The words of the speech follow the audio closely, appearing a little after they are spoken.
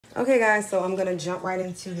Okay guys, so I'm gonna jump right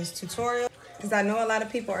into this tutorial because I know a lot of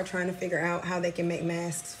people are trying to figure out how they can make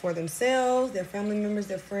masks for themselves, their family members,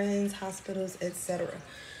 their friends, hospitals, etc.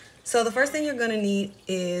 So the first thing you're gonna need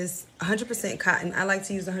is 100% cotton. I like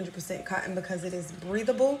to use 100% cotton because it is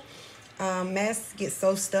breathable. Masks get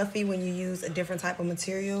so stuffy when you use a different type of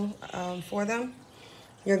material for them.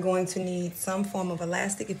 You're going to need some form of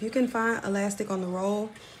elastic. If you can find elastic on the roll,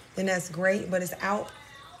 then that's great, but it's out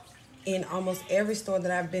in almost every store that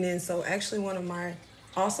I've been in. So actually one of my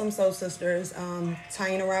awesome soul sisters,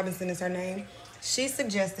 Taina Robinson is her name, she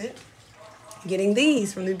suggested getting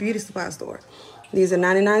these from the beauty supply store. These are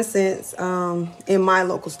 99 cents in my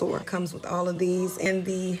local store. It comes with all of these, and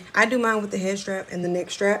I do mine with the head strap and the neck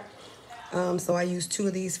strap. So I use 2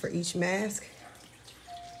 of these for each mask.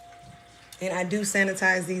 And I do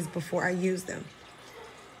sanitize these before I use them.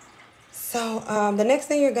 So the next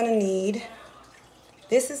thing you're gonna need,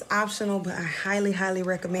 this is optional, but I highly, highly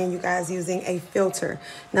recommend you guys using a filter.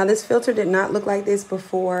 Now this filter did not look like this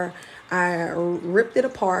before I ripped it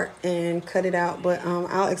apart and cut it out, but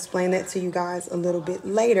I'll explain that to you guys a little bit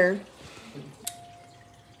later.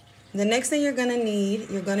 The next thing you're gonna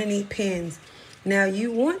need pins. Now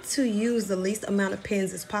you want to use the least amount of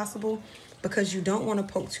pins as possible because you don't want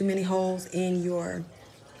to poke too many holes in your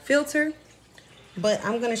filter, but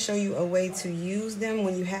I'm gonna show you a way to use them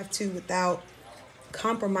when you have to without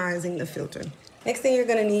compromising the filter. Next thing you're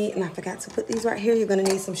gonna need, and I forgot to put these right here, you're gonna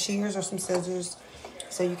need some shears or some scissors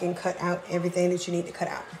so you can cut out everything that you need to cut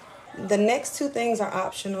out. The next 2 things are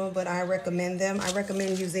optional, but I recommend them. I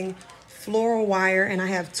recommend using floral wire, and I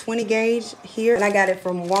have 20 gauge here, and I got it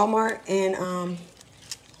from Walmart, and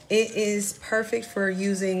it is perfect for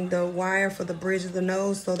using the wire for the bridge of the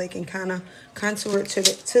nose so they can kind of contour it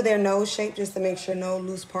to their nose shape just to make sure no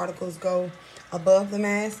loose particles go above the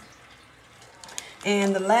mask.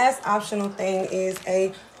 And the last optional thing is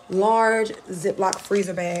a large Ziploc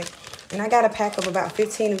freezer bag. And I got a pack of about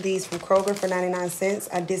 15 of these from Kroger for 99 cents.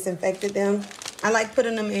 I disinfected them. I like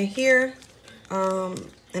putting them in here.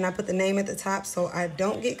 And I put the name at the top so I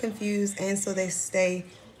don't get confused and so they stay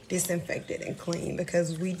disinfected and clean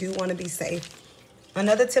because we do want to be safe.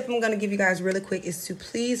 Another tip I'm going to give you guys really quick is to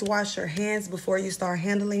please wash your hands before you start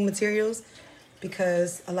handling materials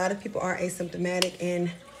because a lot of people are asymptomatic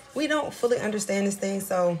and we don't fully understand this thing.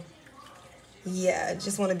 So yeah,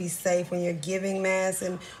 just want to be safe when you're giving masks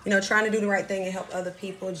and, you know, trying to do the right thing and help other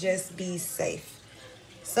people. Just be safe.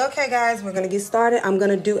 So, okay, guys, we're going to get started. I'm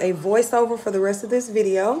going to do a voiceover for the rest of this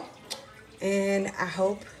video. And I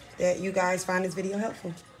hope that you guys find this video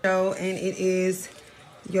helpful. So, and it is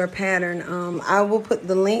your pattern. I will put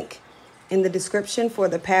the link in the description for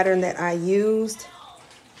the pattern that I used.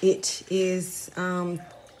 It is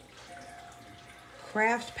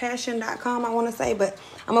craftpassion.com, I want to say, but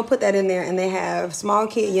I'm gonna put that in there. And they have small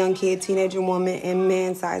kid, young kid, teenager, woman, and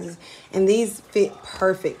man sizes, and these fit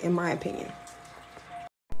perfect in my opinion.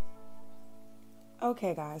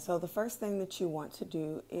 Okay guys, so the first thing that you want to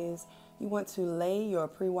do is you want to lay your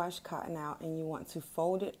pre-washed cotton out and you want to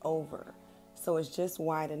fold it over so it's just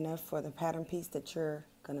wide enough for the pattern piece that you're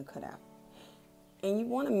gonna cut out. And you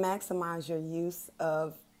want to maximize your use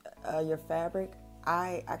of your fabric.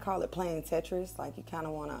 I call it playing Tetris. Like you kind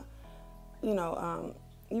of want to, you know,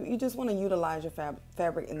 you just want to utilize your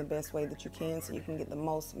fabric in the best way that you can so you can get the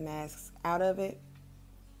most masks out of it.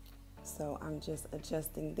 So I'm just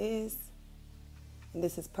adjusting this. And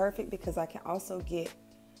this is perfect because I can also get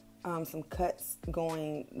some cuts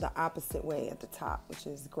going the opposite way at the top, which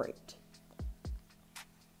is great.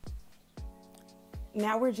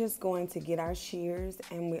 Now we're just going to get our shears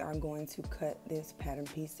and we are going to cut this pattern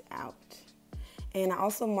piece out. And I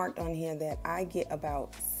also marked on here that I get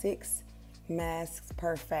about 6 masks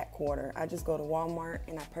per fat quarter. I just go to Walmart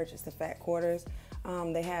and I purchase the fat quarters.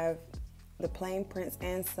 They have the plain prints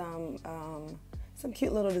and some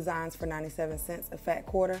cute little designs for 97 cents a fat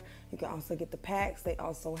quarter. You can also get the packs. They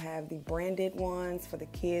also have the branded ones for the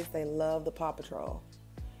kids. They love the Paw Patrol.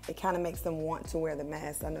 It kind of makes them want to wear the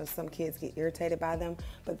mask. I know some kids get irritated by them,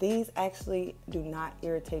 but these actually do not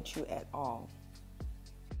irritate you at all.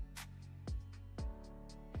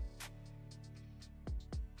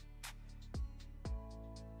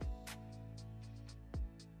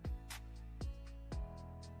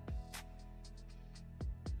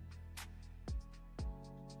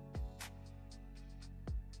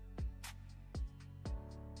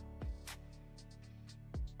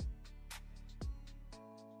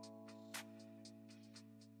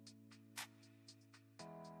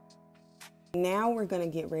 Now we're going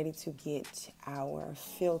to get ready to get our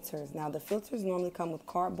filters. Now the filters normally come with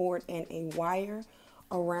cardboard and a wire,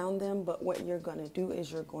 around them, but what you're going to do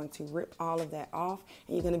is you're going to rip all of that off,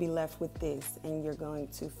 and you're going to be left with this, and you're going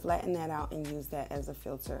to flatten that out and use that as a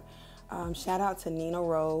filter. Shout out to Nina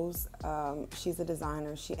Rose. She's a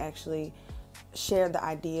designer. She actually shared the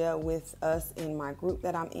idea with us in my group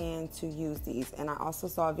that I'm in to use these, and I also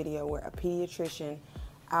saw a video where a pediatrician,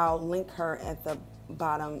 I'll link her at the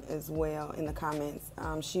bottom as well in the comments,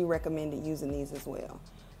 she recommended using these as well.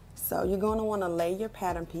 So you're going to want to lay your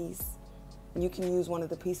pattern piece. You can use one of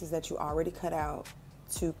the pieces that you already cut out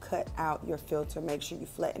to cut out your filter. Make sure you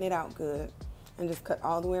flatten it out good and just cut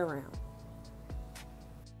all the way around.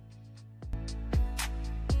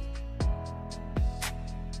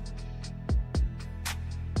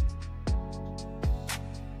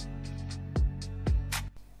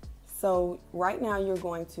 So right now you're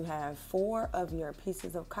going to have 4 of your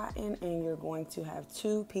pieces of cotton, and you're going to have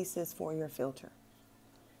 2 pieces for your filter.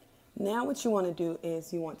 Now what you want to do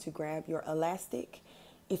is you want to grab your elastic.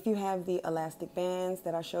 If you have the elastic bands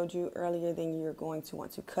that I showed you earlier, then you're going to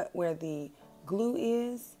want to cut where the glue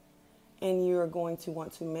is, and you're going to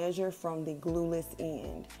want to measure from the glueless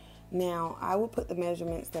end. Now I will put the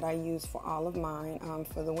measurements that I use for all of mine.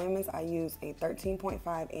 For the women's, I use a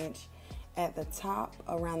 13.5 inch at the top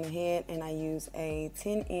around the head, and I use a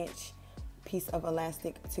 10-inch piece of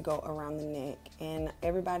elastic to go around the neck, and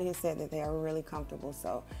everybody has said that they are really comfortable,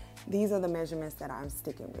 so these are the measurements that I'm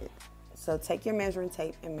sticking with. So take your measuring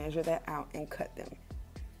tape and measure that out and cut them.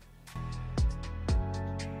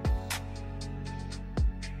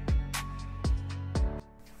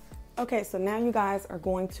 Okay, so now you guys are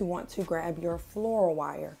going to want to grab your floral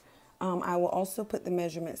wire. I will also put the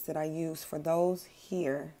measurements that I use for those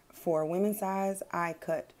here. For women's size, I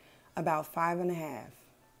cut about 5.5.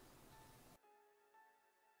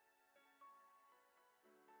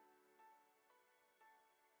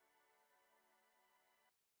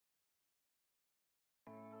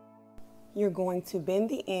 You're going to bend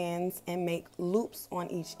the ends and make loops on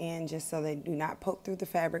each end just so they do not poke through the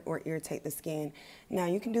fabric or irritate the skin. Now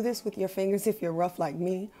you can do this with your fingers if you're rough like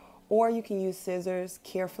me, or you can use scissors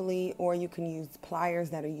carefully, or you can use pliers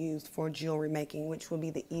that are used for jewelry making, which will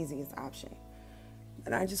be the easiest option.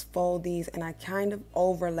 But I just fold these and I kind of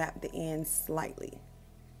overlap the ends slightly.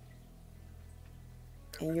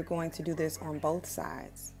 And you're going to do this on both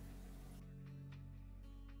sides.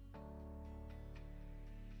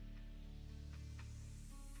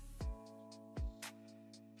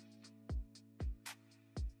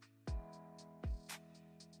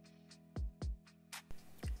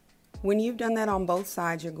 When you've done that on both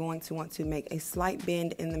sides, you're going to want to make a slight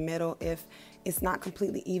bend in the middle. If it's not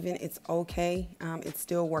completely even, it's okay. It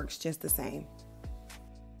still works just the same.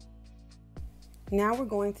 Now we're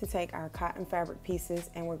going to take our cotton fabric pieces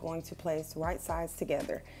and we're going to place right sides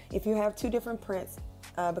together. If you have 2 different prints,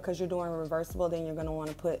 because you're doing reversible, then you're going to want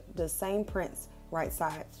to put the same prints right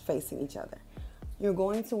sides facing each other. You're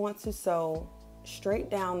going to want to sew straight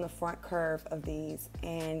down the front curve of these,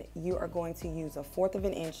 and you are going to use a 1/4 of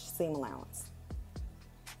an inch seam allowance.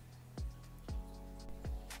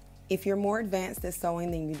 If you're more advanced at sewing,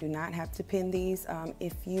 then you do not have to pin these.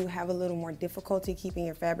 If you have a little more difficulty keeping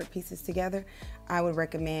your fabric pieces together, I would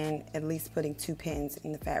recommend at least putting 2 pins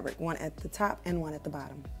in the fabric, one at the top and one at the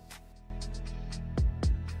bottom.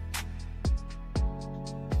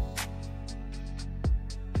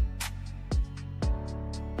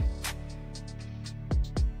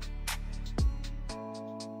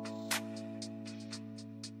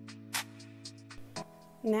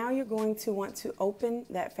 Now you're going to want to open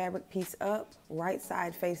that fabric piece up, right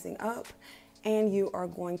side facing up, and you are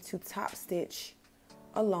going to top stitch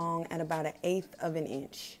along at about 1/8 of an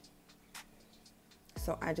inch.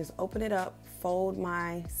 So I just open it up, fold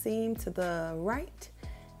my seam to the right,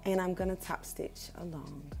 and I'm gonna top stitch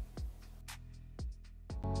along.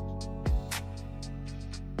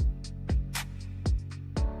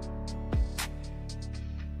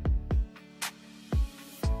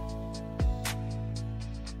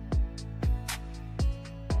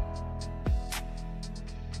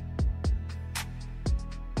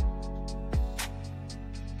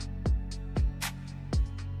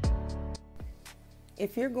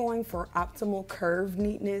 If you're going for optimal curve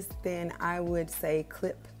neatness, then I would say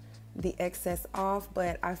clip the excess off,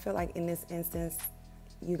 but I feel like in this instance,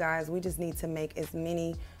 you guys, we just need to make as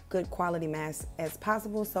many good quality masks as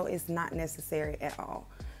possible, so it's not necessary at all.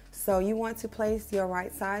 So you want to place your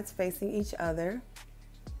right sides facing each other,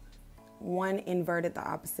 one inverted the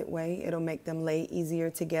opposite way. It'll make them lay easier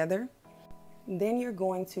together. Then you're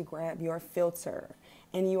going to grab your filter,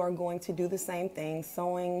 and you are going to do the same thing,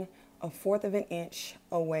 sewing a 1/4 of an inch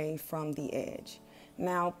away from the edge.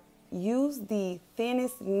 Now use the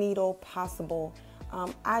thinnest needle possible.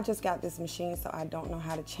 I just got this machine, so I don't know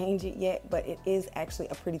how to change it yet, but it is actually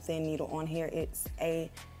a pretty thin needle on here. It's a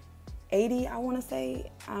 80, I want to say.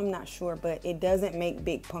 I'm not sure, but it doesn't make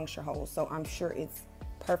big puncture holes, so I'm sure it's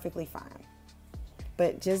perfectly fine.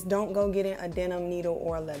 But just don't go getting a denim needle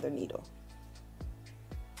or a leather needle.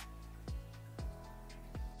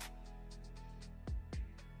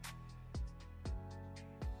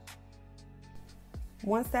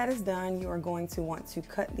 Once that is done, you are going to want to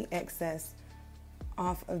cut the excess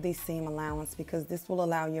off of the seam allowance because this will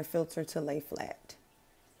allow your filter to lay flat.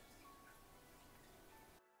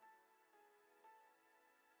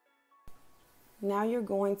 Now you're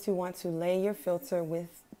going to want to lay your filter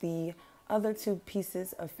with the other two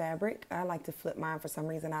pieces of fabric. I like to flip mine for some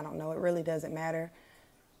reason, I don't know, it really doesn't matter.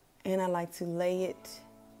 And I like to lay it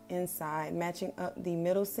inside, matching up the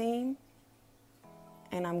middle seam.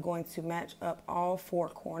 And I'm going to match up all four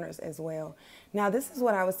corners as well. Now this is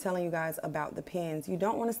what I was telling you guys about the pins. You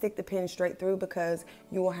don't want to stick the pin straight through because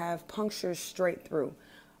you will have punctures straight through.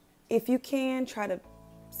 If you can, try to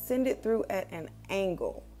send it through at an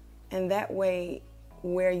angle, and that way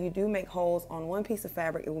where you do make holes on one piece of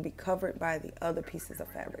fabric, it will be covered by the other pieces of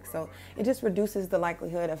fabric. So it just reduces the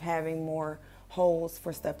likelihood of having more holes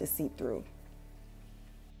for stuff to seep through.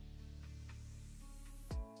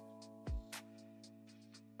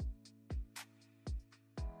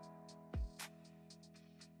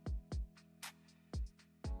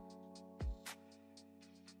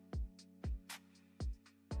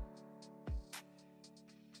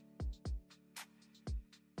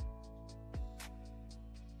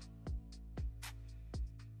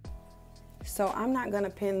 So I'm not gonna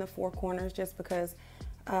pin the four corners just because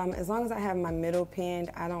as long as I have my middle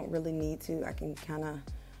pinned, I don't really need to. I can kind of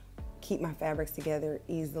keep my fabrics together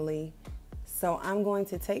easily. So I'm going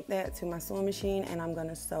to take that to my sewing machine and I'm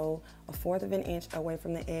gonna sew 1/4 of an inch away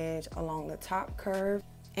from the edge along the top curve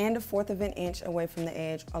and 1/4 of an inch away from the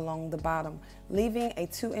edge along the bottom, leaving a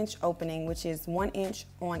 2-inch opening, which is 1 inch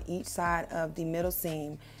on each side of the middle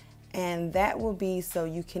seam. And that will be so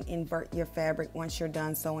you can invert your fabric once you're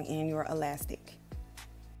done sewing in your elastic.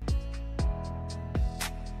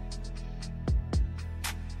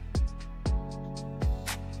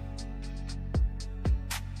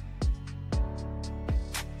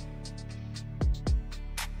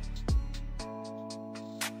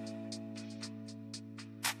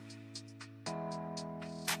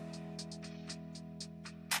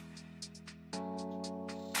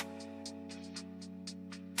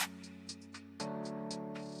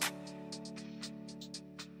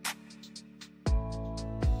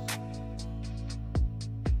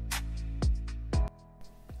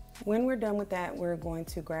 When we're done with that, we're going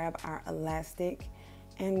to grab our elastic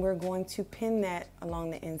and we're going to pin that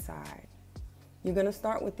along the inside. You're going to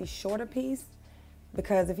start with the shorter piece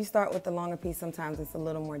because if you start with the longer piece, sometimes it's a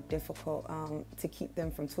little more difficult to keep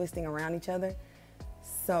them from twisting around each other.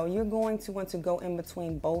 So you're going to want to go in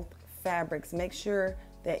between both fabrics. Make sure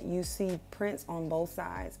that you see prints on both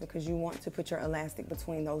sides because you want to put your elastic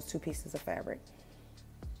between those two pieces of fabric.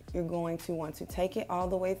 You're going to want to take it all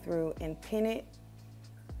the way through and pin it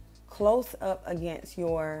close up against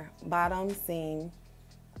your bottom seam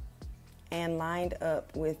and lined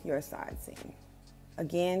up with your side seam.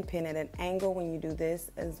 Again, pin at an angle when you do this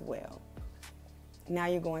as well. Now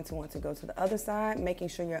you're going to want to go to the other side, making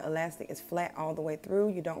sure your elastic is flat all the way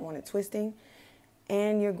through. You don't want it twisting.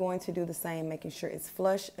 And you're going to do the same, making sure it's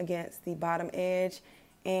flush against the bottom edge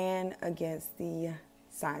and against the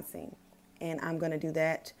side seam. And I'm going to do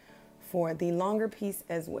that for the longer piece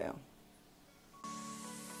as well.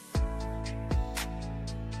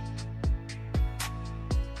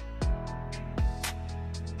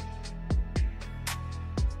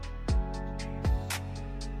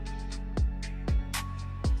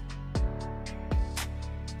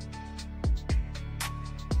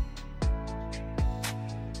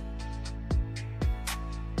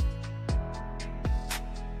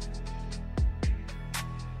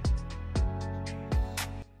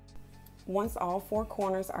 Once all four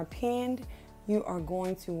corners are pinned, you are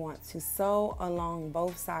going to want to sew along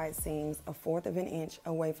both side seams 1/4 of an inch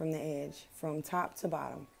away from the edge, from top to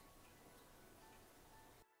bottom.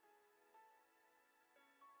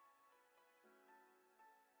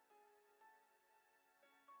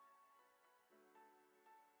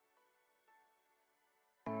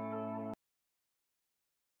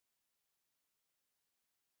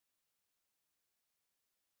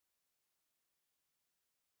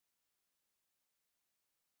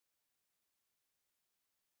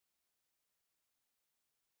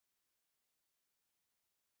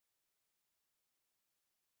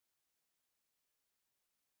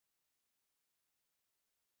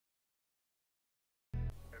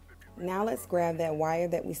 Now let's grab that wire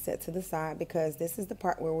that we set to the side, because this is the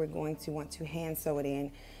part where we're going to want to hand sew it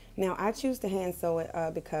in. Now I choose to hand sew it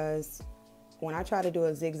because when I try to do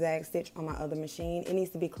a zigzag stitch on my other machine, it needs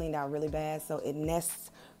to be cleaned out really bad, so it nests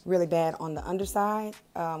really bad on the underside,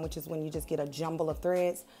 which is when you just get a jumble of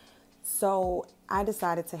threads. So I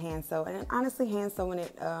decided to hand sew, and honestly, hand sewing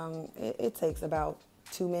it, it takes about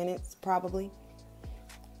 2 minutes probably.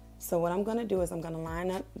 So what I'm gonna do is I'm gonna line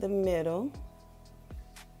up the middle,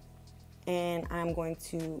 and I'm going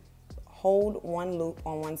to hold one loop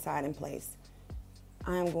on one side in place.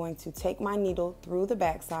 I'm going to take my needle through the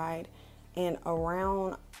back side and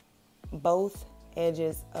around both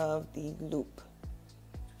edges of the loop.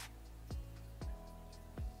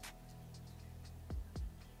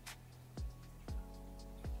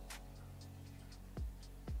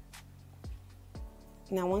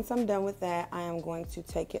 Now once I'm done with that, I am going to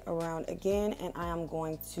take it around again, and I am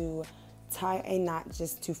going to tie a knot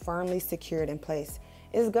just to firmly secure it in place.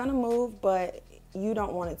 It's gonna move, but you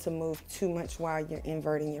don't want it to move too much while you're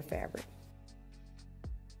inverting your fabric.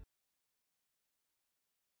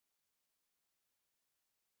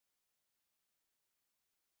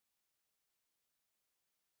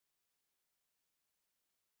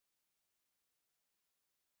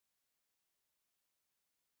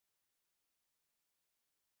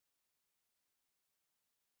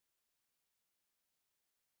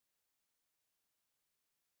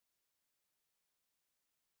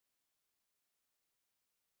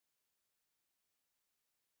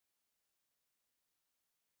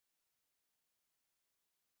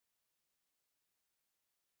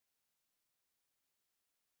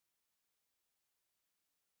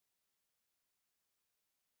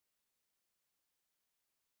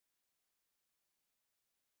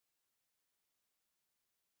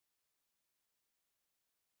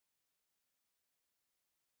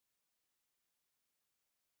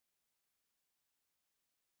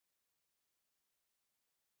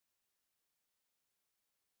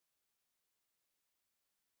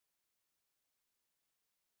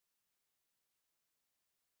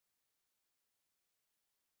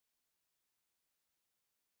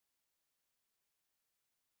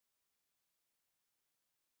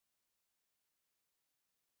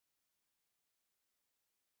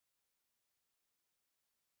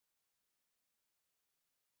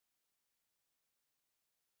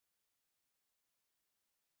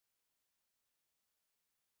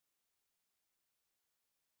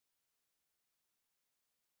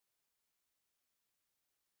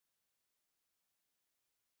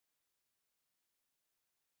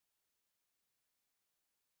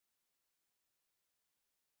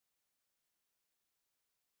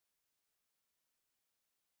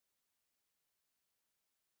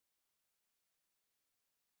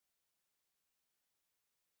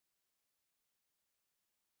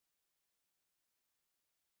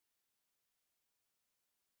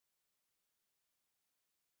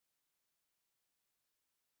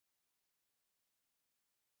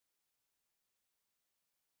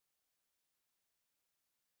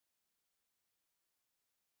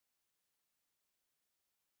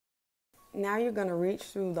 Now you're going to reach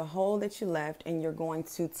through the hole that you left, and you're going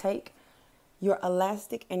to take your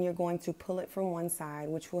elastic and you're going to pull it from one side,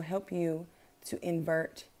 which will help you to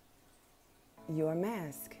invert your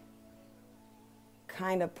mask.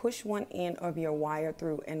 Kind of push one end of your wire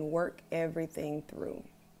through and work everything through.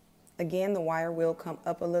 Again, the wire will come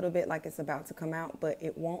up a little bit like it's about to come out, but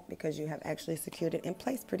it won't, because you have actually secured it in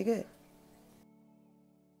place pretty good.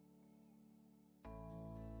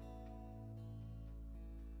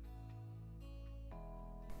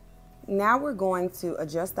 Now we're going to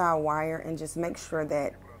adjust our wire and just make sure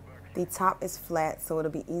that the top is flat, so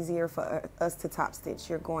it'll be easier for us to top stitch.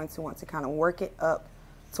 You're going to want to kind of work it up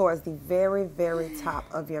towards the very, very top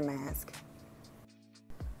of your mask.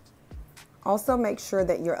 Also make sure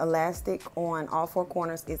that your elastic on all four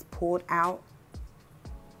corners is pulled out,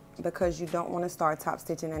 because you don't want to start top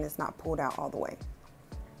stitching and it's not pulled out all the way.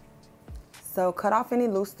 So cut off any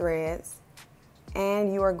loose threads,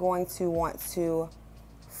 and you are going to want to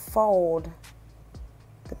fold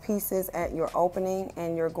the pieces at your opening,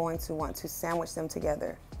 and you're going to want to sandwich them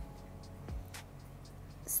together.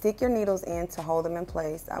 Stick your needles in to hold them in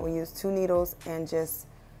place. I will use 2 needles and just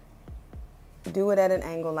do it at an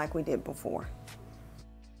angle like we did before.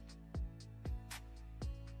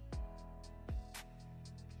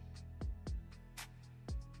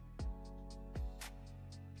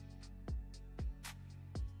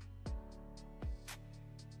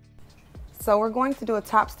 So we're going to do a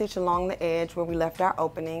top stitch along the edge where we left our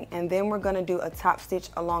opening, and then we're going to do a top stitch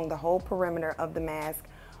along the whole perimeter of the mask,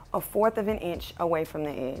 1/4 of an inch away from the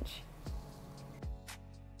edge.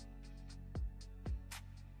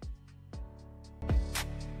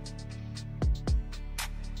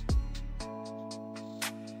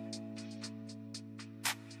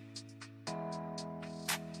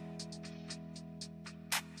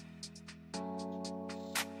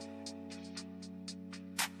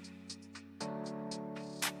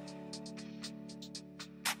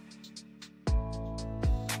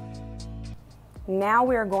 Now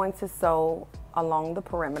we are going to sew along the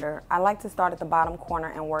perimeter. I like to start at the bottom corner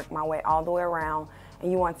and work my way all the way around.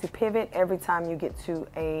 And you want to pivot every time you get to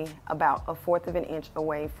about 1/4 of an inch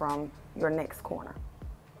away from your next corner.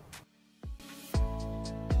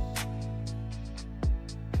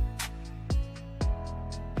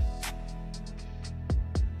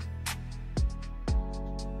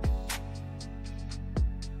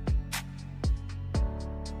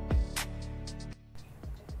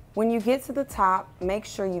 When you get to the top, make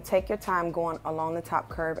sure you take your time going along the top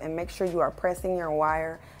curve and make sure you are pressing your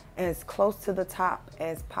wire as close to the top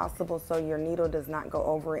as possible so your needle does not go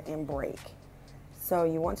over it and break. So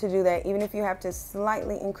you want to do that. Even if you have to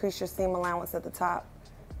slightly increase your seam allowance at the top,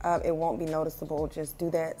 it won't be noticeable. Just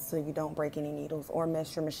do that so you don't break any needles or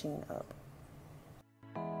mess your machine up.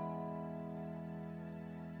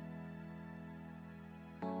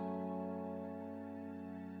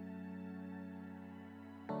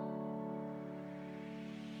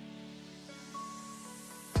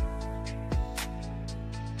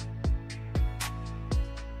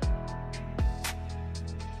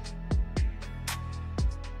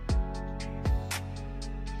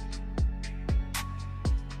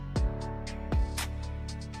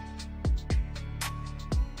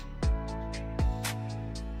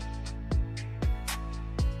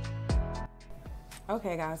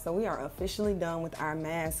 Okay guys, so we are officially done with our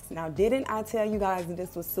masks. Now, didn't I tell you guys that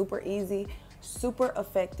this was super easy, super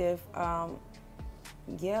effective?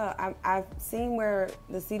 Yeah, I've seen where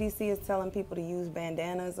the CDC is telling people to use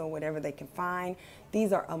bandanas or whatever they can find.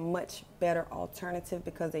 These are a much better alternative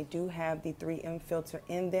because they do have the 3M filter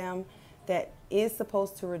in them that is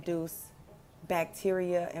supposed to reduce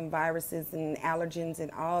bacteria and viruses and allergens and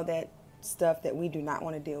all that stuff that we do not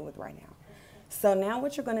want to deal with right now. So now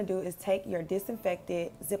what you're going to do is take your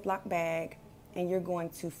disinfected Ziploc bag and you're going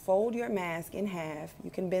to fold your mask in half. You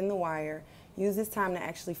can bend the wire. Use this time to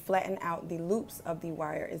actually flatten out the loops of the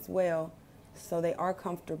wire as well so they are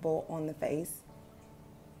comfortable on the face.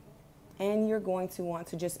 And you're going to want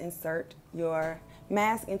to just insert your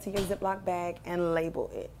mask into your Ziploc bag and label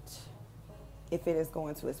it, if it is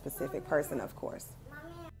going to a specific person, of course.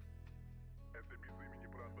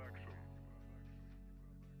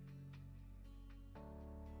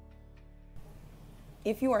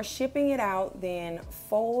 If you are shipping it out, then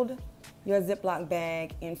fold your Ziploc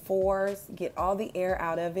bag in 4s, get all the air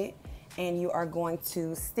out of it, and you are going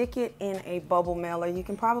to stick it in a bubble mailer. You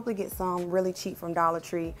can probably get some really cheap from Dollar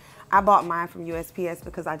Tree. I bought mine from USPS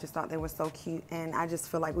because I just thought they were so cute, and I just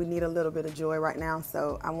feel like we need a little bit of joy right now,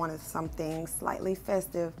 so I wanted something slightly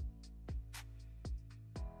festive.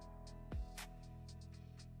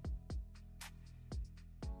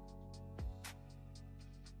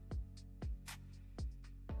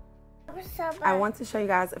 I want to show you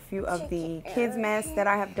guys a few of the kids masks that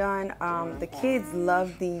I have done. The kids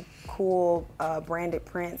love the cool branded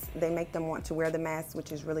prints. They make them want to wear the masks,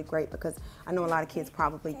 which is really great because I know a lot of kids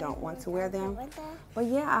probably don't want to wear them. But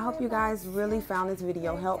yeah, I hope you guys really found this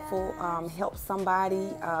video helpful. Help somebody,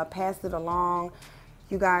 pass it along.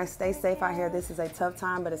 You guys stay safe out here. This is a tough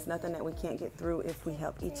time, but it's nothing that we can't get through if we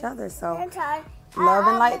help each other. So love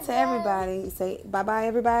and light to everybody. Say bye-bye,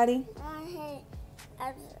 everybody.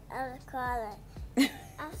 I was calling.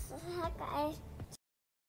 I was